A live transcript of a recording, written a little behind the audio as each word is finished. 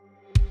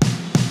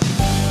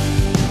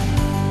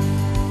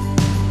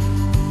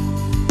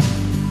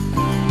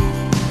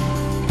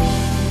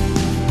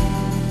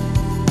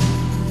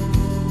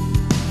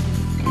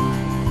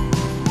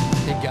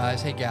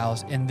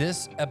gals, in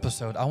this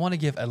episode, I want to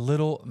give a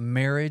little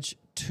marriage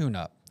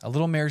tune-up.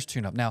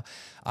 Now,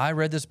 I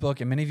read this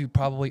book, and many of you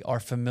probably are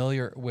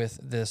familiar with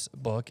this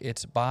book.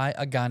 It's by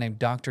a guy named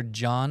Dr.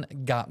 John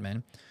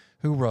Gottman,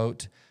 who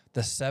wrote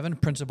The 7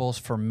 Principles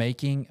for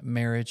Making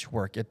Marriage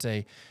Work. It's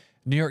a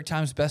New York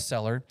Times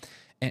bestseller.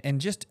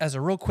 And just as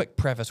a real quick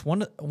preface,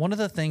 one of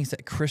the things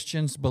that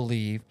Christians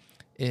believe,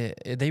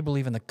 they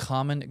believe in the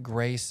common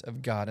grace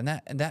of God, and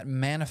that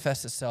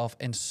manifests itself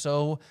in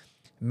so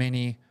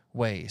many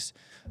ways.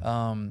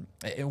 One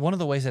of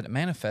the ways that it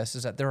manifests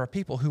is that there are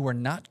people who are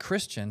not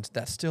Christians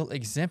that still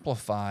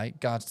exemplify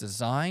God's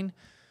design,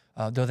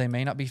 though they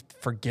may not be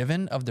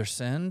forgiven of their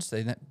sins.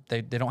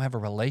 They don't have a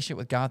relationship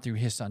with God through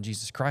His Son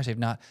Jesus Christ. They've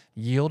not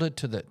yielded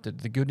to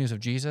the good news of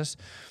Jesus.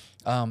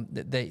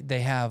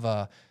 They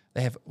have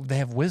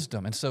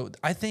wisdom. And so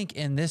I think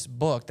in this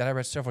book that I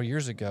read several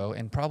years ago,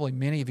 and probably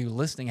many of you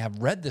listening have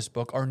read this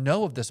book or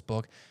know of this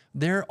book,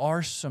 there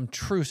are some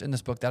truths in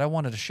this book that I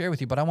wanted to share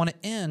with you. But I want to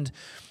end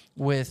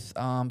with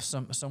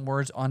some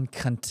words on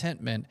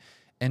contentment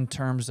in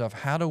terms of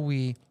how do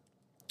we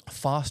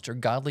foster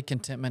godly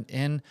contentment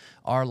in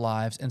our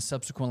lives and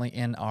subsequently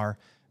in our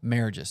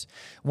marriages.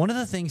 One of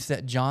the things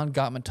that John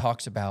Gottman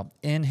talks about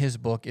in his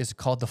book is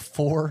called the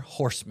 4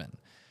 Horsemen.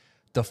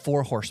 The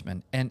 4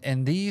 Horsemen.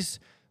 And these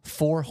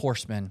 4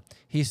 horsemen,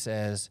 he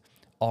says,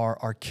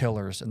 are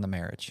killers in the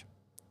marriage.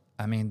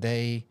 I mean,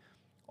 they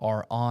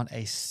are on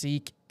a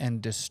seek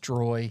and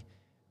destroy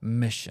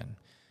mission.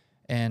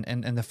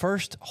 And the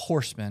first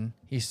horseman,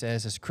 he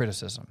says, is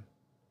criticism.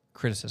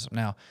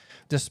 Now,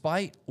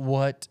 despite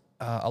what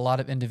a lot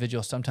of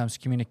individuals sometimes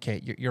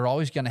communicate, you're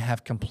always going to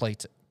have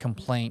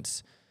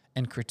complaints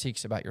and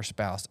critiques about your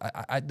spouse.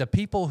 The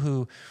people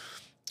who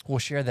will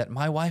share that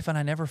my wife and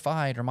I never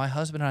fight, or my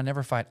husband and I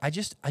never fight, I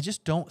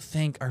just don't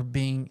think are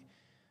being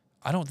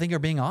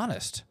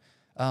honest.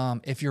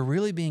 If you're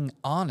really being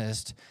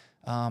honest,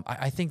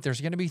 I think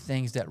there's going to be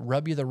things that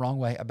rub you the wrong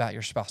way about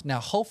your spouse.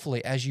 Now,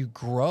 hopefully, as you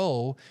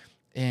grow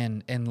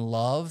in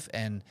love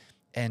and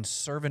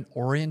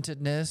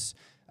servant-orientedness,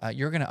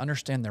 you're going to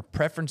understand their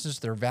preferences,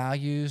 their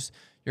values.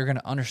 You're going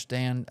to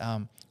understand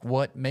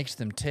what makes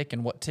them tick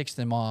and what ticks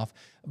them off.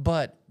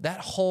 But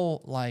that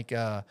whole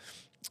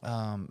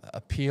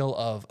appeal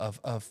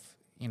of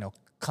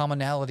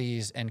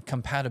commonalities and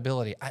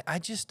compatibility, I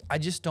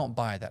just don't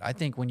buy that. I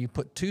think when you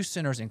put 2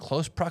 sinners in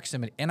close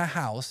proximity in a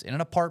house, in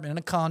an apartment, in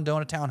a condo,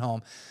 in a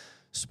townhome,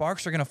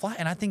 sparks are going to fly.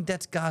 And I think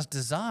that's God's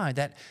design,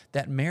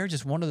 that marriage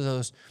is one of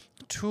those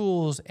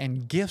tools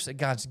and gifts that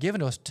God's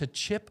given to us to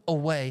chip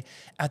away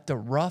at the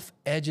rough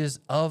edges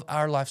of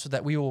our life so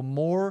that we will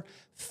more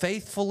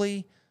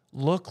faithfully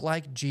look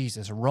like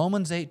Jesus.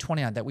 Romans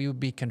 8:29, that we would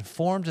be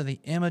conformed to the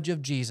image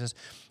of Jesus.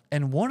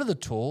 And one of the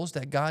tools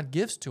that God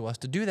gives to us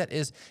to do that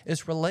is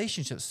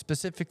relationships,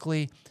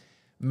 specifically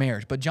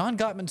marriage. But John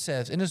Gottman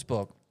says in his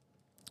book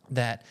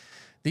that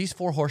these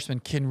 4 horsemen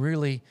can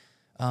really,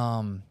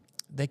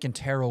 they can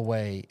tear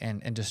away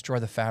and destroy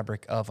the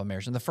fabric of a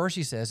marriage. And the first,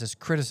 he says, is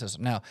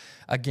criticism. Now,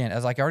 again,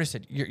 as like I already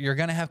said, you're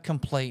going to have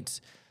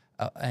complaints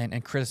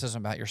and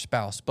criticism about your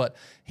spouse. But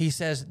he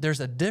says there's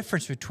a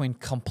difference between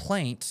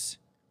complaints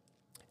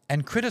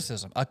and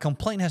criticism. A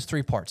complaint has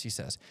 3 parts, he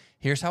says.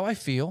 Here's how I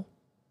feel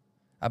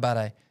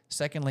about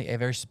secondly, a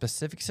very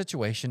specific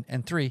situation,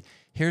 and 3,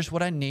 here's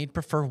what I need,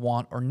 prefer,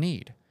 want, or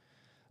need.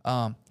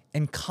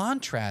 In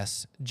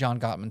contrast, John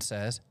Gottman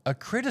says, a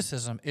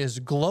criticism is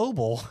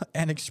global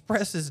and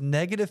expresses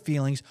negative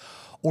feelings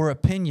or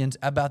opinions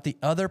about the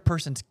other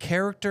person's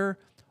character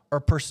or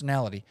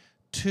personality.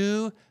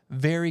 2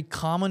 very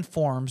common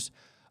forms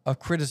of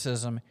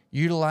criticism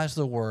utilize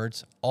the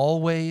words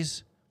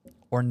always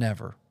or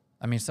never.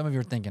 I mean, some of you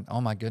are thinking, oh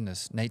my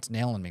goodness, Nate's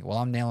nailing me. Well,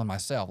 I'm nailing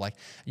myself. Like,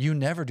 you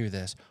never do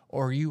this,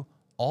 or you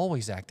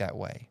always act that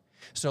way.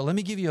 So let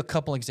me give you a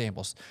couple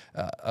examples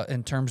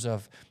in terms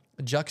of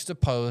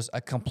juxtapose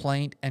a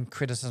complaint and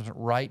criticism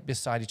right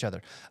beside each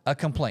other. A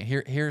complaint,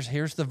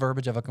 here's the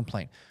verbiage of a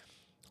complaint.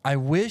 I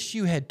wish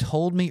you had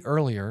told me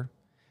earlier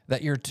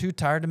that you're too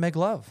tired to make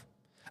love.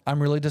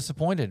 I'm really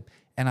disappointed,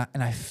 and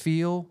I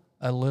feel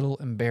a little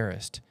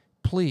embarrassed.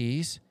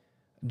 Please,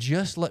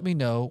 just let me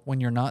know when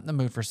you're not in the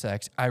mood for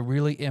sex. I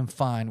really am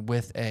fine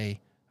with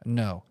a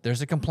no.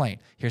 There's a complaint.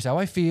 Here's how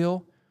I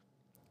feel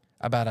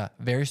about a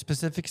very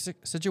specific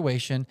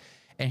situation,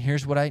 and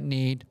here's what I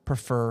need,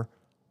 prefer,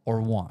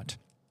 or want.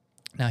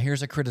 Now,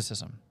 here's a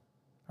criticism.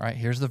 All right,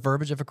 here's the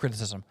verbiage of a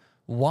criticism.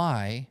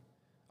 Why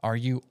are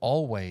you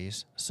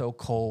always so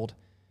cold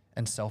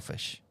and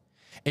selfish?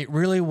 It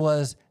really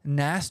was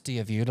nasty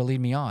of you to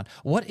lead me on.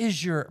 What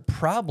is your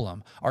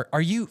problem?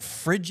 Are you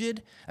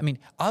frigid? I mean,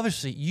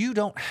 obviously, you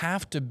don't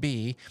have to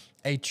be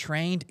a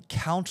trained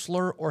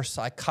counselor or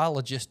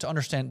psychologist to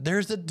understand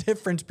there's a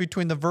difference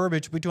between the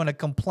verbiage between a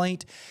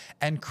complaint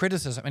and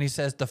criticism. And he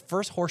says the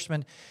first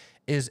horseman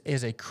is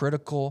a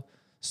critical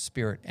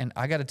spirit. And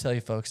I got to tell you,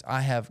 folks,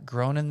 I have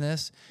grown in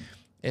this.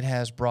 It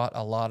has brought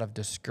a lot of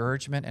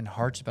discouragement and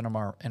hardship in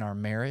our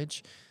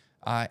marriage.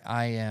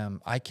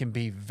 I can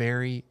be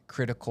very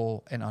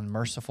critical and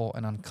unmerciful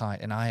and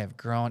unkind, and I have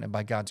grown. And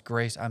by God's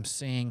grace, I'm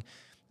seeing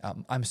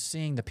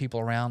the people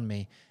around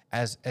me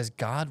as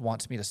God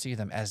wants me to see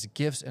them, as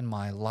gifts in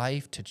my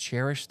life, to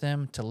cherish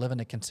them, to live in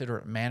a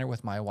considerate manner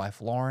with my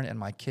wife Lauren and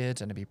my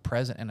kids, and to be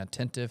present and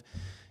attentive,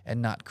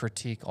 and not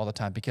critique all the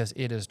time, because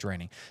it is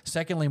draining.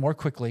 Secondly, more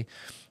quickly,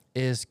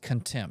 is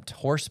contempt.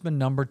 Horseman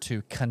number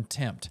 2,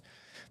 contempt.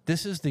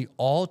 This is the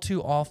all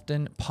too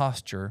often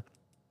posture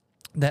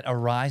that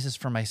arises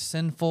from a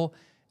sinful,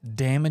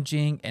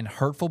 damaging, and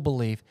hurtful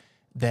belief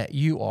that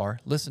you are,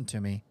 listen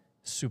to me,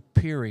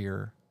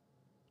 superior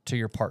to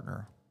your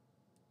partner.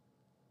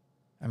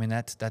 I mean,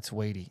 that's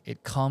weighty.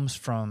 It comes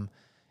from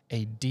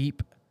a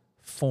deep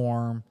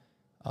form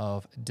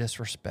of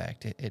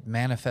disrespect. It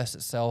manifests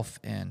itself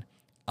in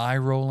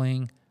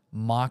eye-rolling,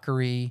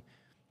 mockery,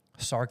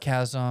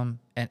 sarcasm,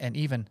 and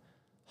even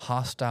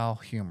hostile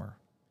humor.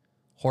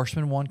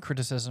 Horseman 1,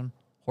 criticism.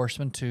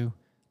 Horseman 2,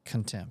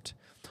 contempt.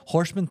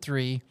 Horseman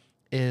 3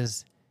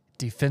 is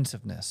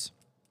defensiveness.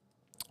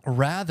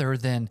 Rather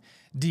than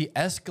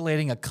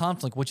de-escalating a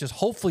conflict, which is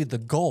hopefully the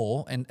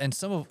goal, and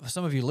some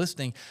of you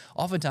listening,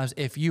 oftentimes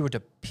if you were to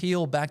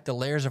peel back the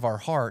layers of our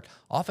heart,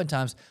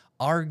 oftentimes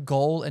our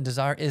goal and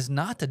desire is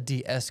not to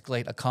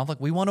de-escalate a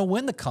conflict. We want to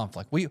win the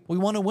conflict. We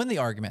want to win the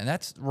argument, and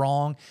that's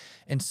wrong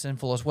and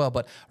sinful as well.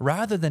 But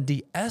rather than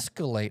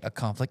de-escalate a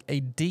conflict, a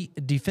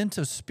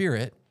defensive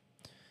spirit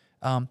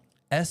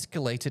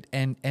escalates it,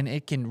 and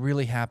it can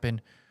really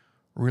happen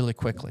really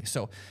quickly.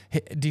 So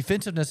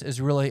defensiveness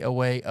is really a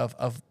way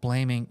of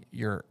blaming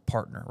your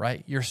partner,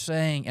 right? You're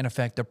saying, in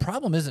effect, the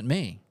problem isn't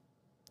me.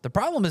 The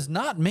problem is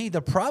not me.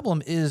 The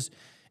problem is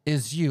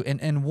you.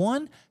 And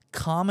one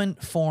common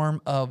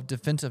form of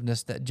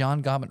defensiveness that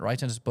John Gottman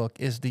writes in his book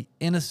is the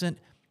innocent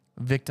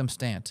victim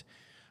stance,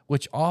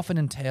 which often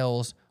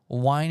entails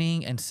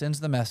whining and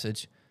sends the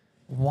message,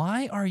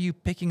 why are you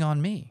picking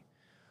on me?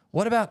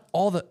 What about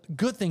all the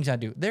good things I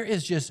do? There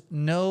is just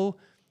no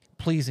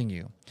pleasing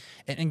you.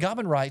 And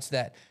Gottman writes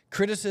that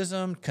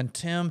criticism,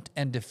 contempt,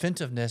 and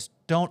defensiveness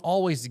don't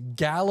always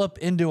gallop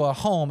into a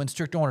home in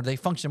strict order. They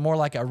function more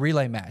like a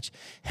relay match,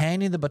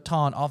 handing the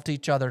baton off to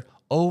each other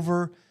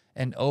over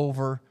and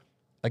over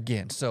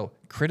again. So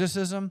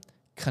criticism,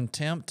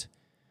 contempt,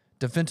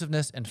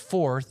 defensiveness, and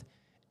fourth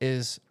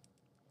is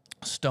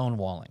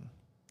stonewalling.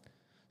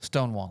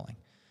 Stonewalling.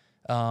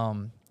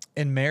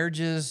 In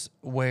marriages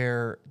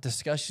where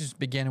discussions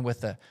begin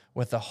with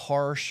a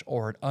harsh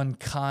or an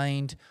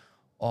unkind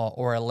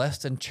or a less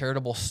than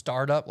charitable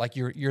startup, like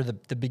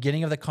the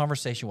beginning of the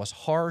conversation was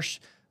harsh,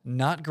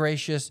 not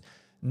gracious,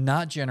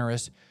 not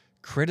generous,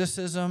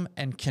 criticism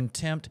and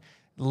contempt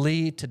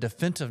lead to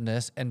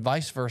defensiveness and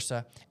vice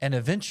versa, and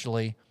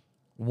eventually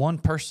one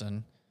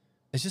person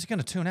is just going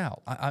to tune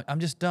out. I'm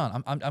just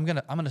done. I'm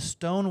gonna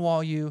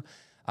stonewall you.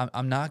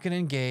 I'm not going to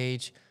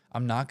engage.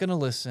 I'm not going to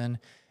listen.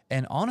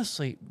 And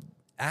honestly,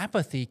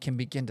 apathy can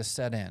begin to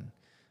set in.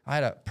 I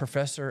had a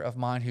professor of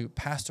mine who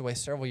passed away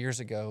several years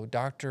ago,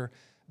 Dr.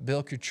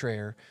 Bill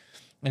Couture,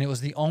 and it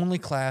was the only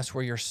class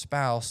where your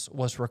spouse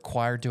was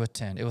required to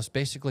attend. It was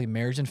basically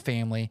marriage and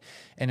family,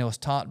 and it was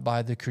taught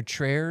by the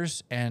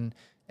Coutures and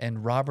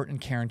Robert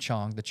and Karen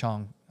Chong, the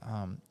Chong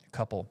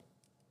couple.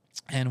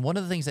 And one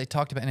of the things they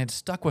talked about, and it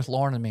stuck with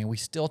Lauren and me, and we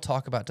still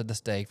talk about to this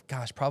day,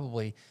 gosh,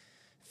 probably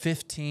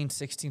 15,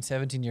 16,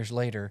 17 years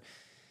later,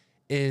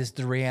 is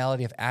the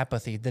reality of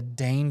apathy, the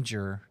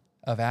danger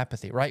of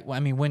apathy, right?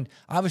 I mean, when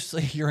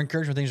obviously you're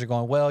encouraged when things are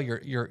going well,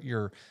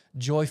 you're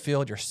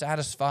joy-filled, you're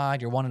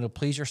satisfied, you're wanting to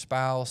please your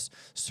spouse,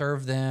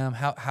 serve them.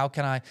 How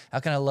can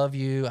I love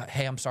you?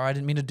 Hey, I'm sorry, I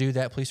didn't mean to do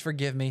that. Please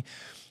forgive me.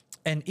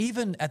 And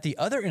even at the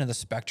other end of the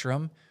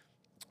spectrum,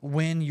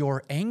 when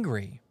you're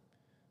angry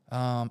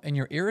and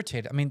you're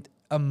irritated, I mean,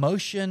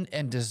 emotion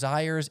and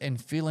desires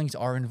and feelings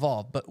are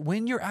involved. But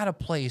when you're at a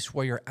place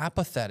where you're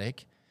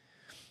apathetic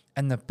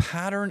and the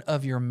pattern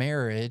of your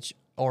marriage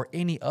or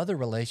any other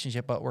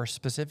relationship, but we're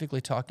specifically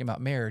talking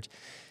about marriage,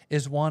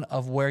 is one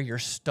of where you're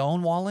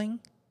stonewalling.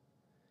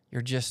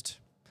 You're just,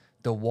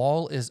 the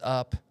wall is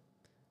up.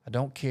 I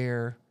don't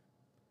care.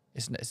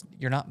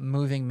 You're not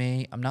moving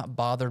me. I'm not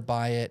bothered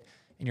by it.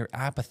 And you're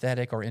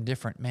apathetic or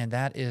indifferent. Man,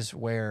 that is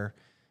where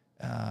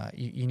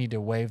you need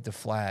to wave the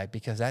flag,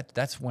 because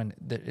that's when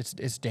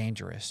it's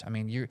dangerous. I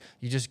mean, you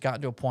just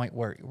got to a point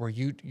where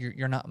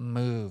you're not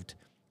moved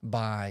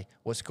by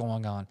what's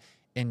going on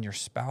in your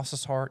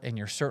spouse's heart, and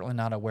you're certainly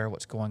not aware of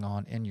what's going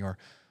on in your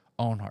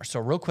own heart. So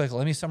real quick,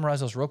 let me summarize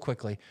those real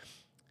quickly.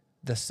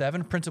 The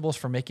 7 Principles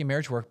for Making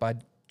Marriage Work by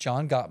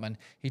John Gottman.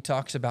 He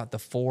talks about the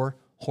 4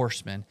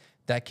 horsemen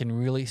that can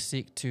really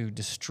seek to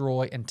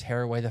destroy and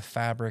tear away the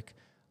fabric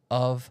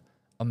of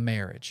a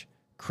marriage.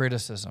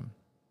 Criticism.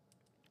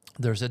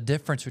 There's a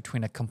difference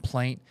between a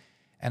complaint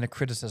and a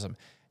criticism.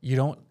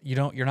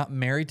 You're not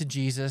married to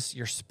Jesus.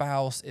 Your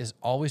spouse is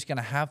always going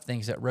to have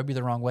things that rub you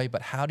the wrong way,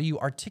 but how do you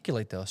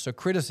articulate those? So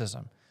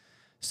criticism.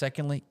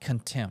 Secondly,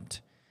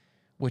 contempt,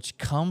 which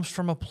comes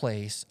from a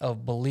place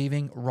of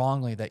believing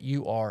wrongly that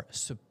you are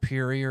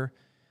superior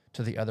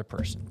to the other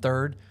person.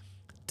 Third,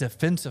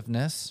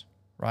 defensiveness,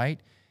 right?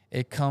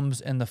 It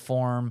comes in the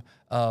form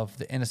of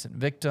the innocent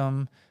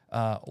victim,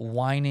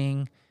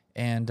 whining,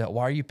 and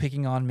why are you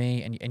picking on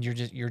me? And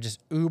you're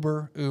just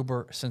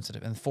uber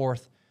sensitive. And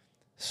fourth,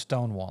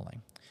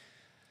 stonewalling.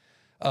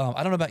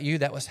 I don't know about you,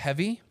 that was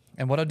heavy.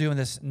 And what I'll do in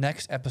this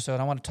next episode,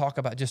 I want to talk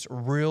about just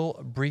real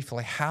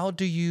briefly, how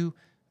do you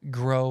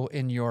grow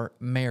in your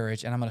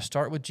marriage? And I'm going to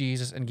start with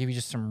Jesus and give you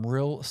just some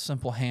real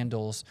simple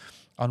handles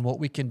on what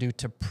we can do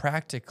to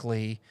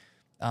practically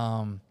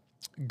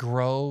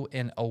grow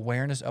in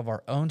awareness of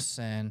our own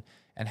sin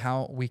and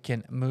how we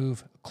can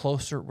move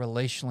closer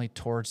relationally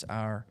towards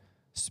our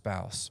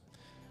spouse.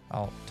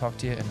 I'll talk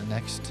to you in the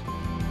next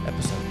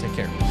episode. Take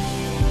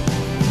care.